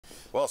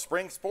Well,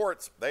 spring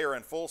sports, they are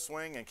in full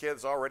swing, and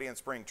kids already in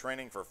spring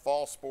training for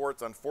fall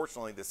sports.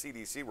 Unfortunately, the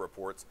CDC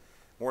reports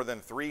more than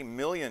 3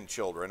 million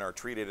children are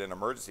treated in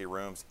emergency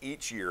rooms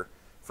each year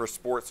for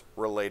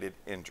sports-related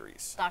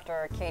injuries.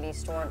 Dr. Katie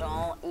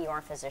Stordahl,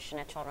 ER physician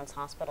at Children's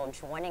Hospital,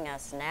 joining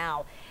us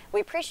now.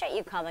 We appreciate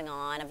you coming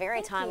on. A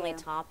very timely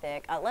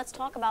topic. Let's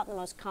talk about the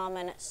most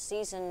common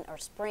season or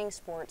spring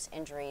sports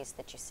injuries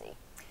that you see.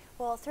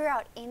 Well,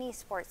 throughout any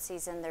sports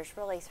season, there's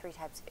really 3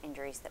 types of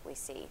injuries that we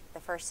see. The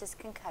first is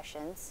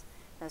concussions.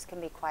 Those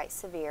can be quite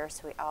severe,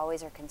 so we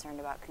always are concerned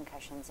about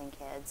concussions in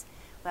kids.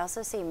 We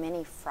also see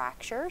many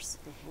fractures,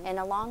 and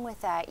along with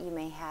that, you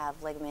may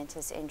have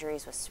ligamentous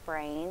injuries with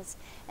sprains,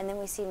 and then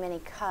we see many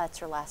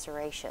cuts or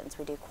lacerations.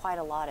 We do quite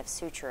a lot of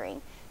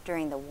suturing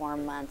during the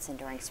warm months and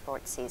during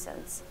sports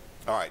seasons.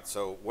 All right,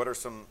 so what are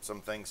some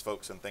things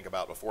folks can think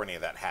about before any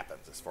of that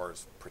happens as far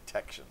as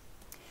protection?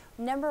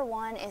 Number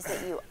one is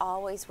that you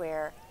always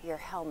wear your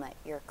helmet,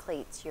 your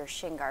cleats, your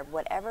shin guard,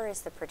 whatever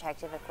is the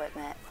protective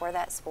equipment for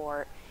that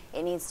sport.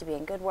 It needs to be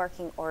in good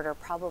working order,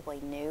 probably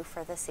new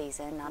for the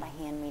season, not a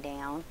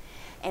hand-me-down.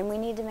 And we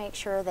need to make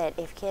sure that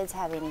if kids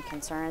have any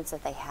concerns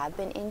that they have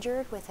been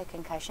injured with a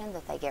concussion,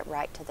 that they get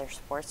right to their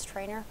sports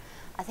trainer.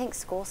 I think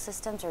school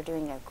systems are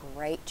doing a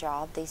great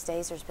job these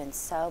days. There's been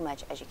so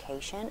much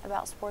education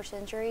about sports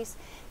injuries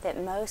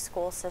that most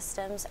school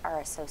systems are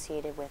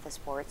associated with a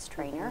sports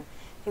trainer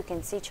who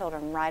can see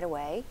children right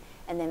away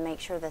and then make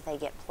sure that they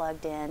get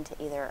plugged into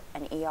either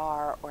an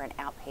ER or an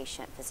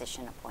outpatient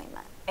physician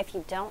appointment. If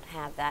you don't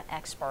have that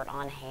expert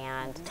on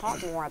hand,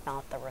 talk more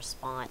about the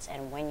response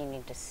and when you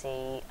need to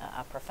see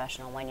a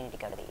professional, when you need to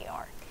go to the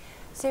ER.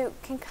 So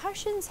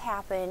concussions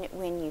happen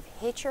when you've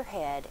hit your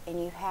head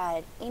and you've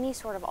had any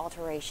sort of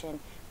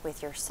alteration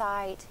with your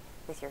sight,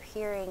 with your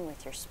hearing,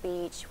 with your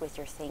speech, with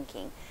your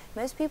thinking.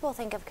 Most people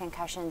think of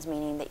concussions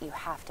meaning that you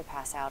have to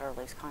pass out or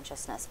lose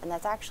consciousness, and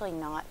that's actually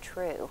not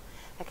true.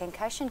 A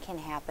concussion can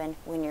happen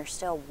when you're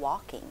still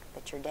walking,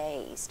 but you're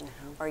dazed,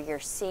 or you're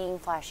seeing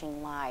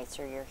flashing lights,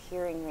 or you're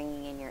hearing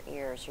ringing in your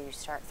ears, or you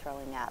start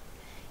throwing up.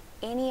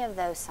 Any of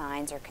those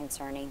signs are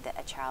concerning that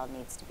a child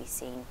needs to be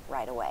seen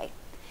right away.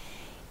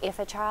 If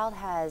a child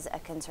has a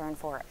concern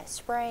for a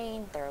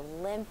sprain, they're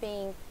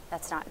limping,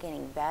 that's not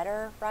getting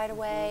better right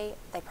away,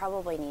 they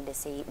probably need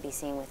to be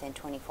seen within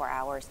 24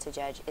 hours to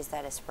judge, is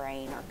that a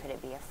sprain or could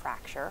it be a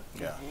fracture?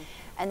 Yeah.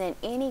 And then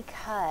any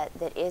cut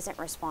that isn't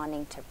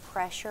responding to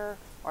pressure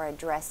or a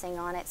dressing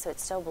on it, so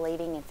it's still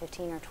bleeding in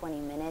 15 or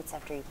 20 minutes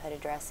after you put a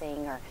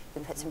dressing or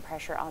you put some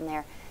pressure on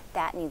there,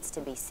 that needs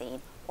to be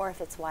seen. Or if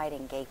it's wide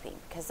and gaping,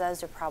 because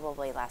those are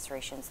probably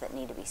lacerations that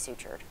need to be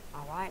sutured.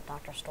 All right,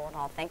 Dr.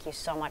 Stordahl, thank you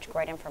so much.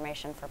 Great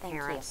information for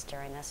parents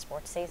during this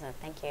sports season.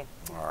 Thank you.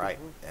 All right,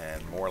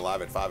 and more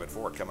Live at 5 at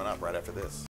 4 coming up right after this.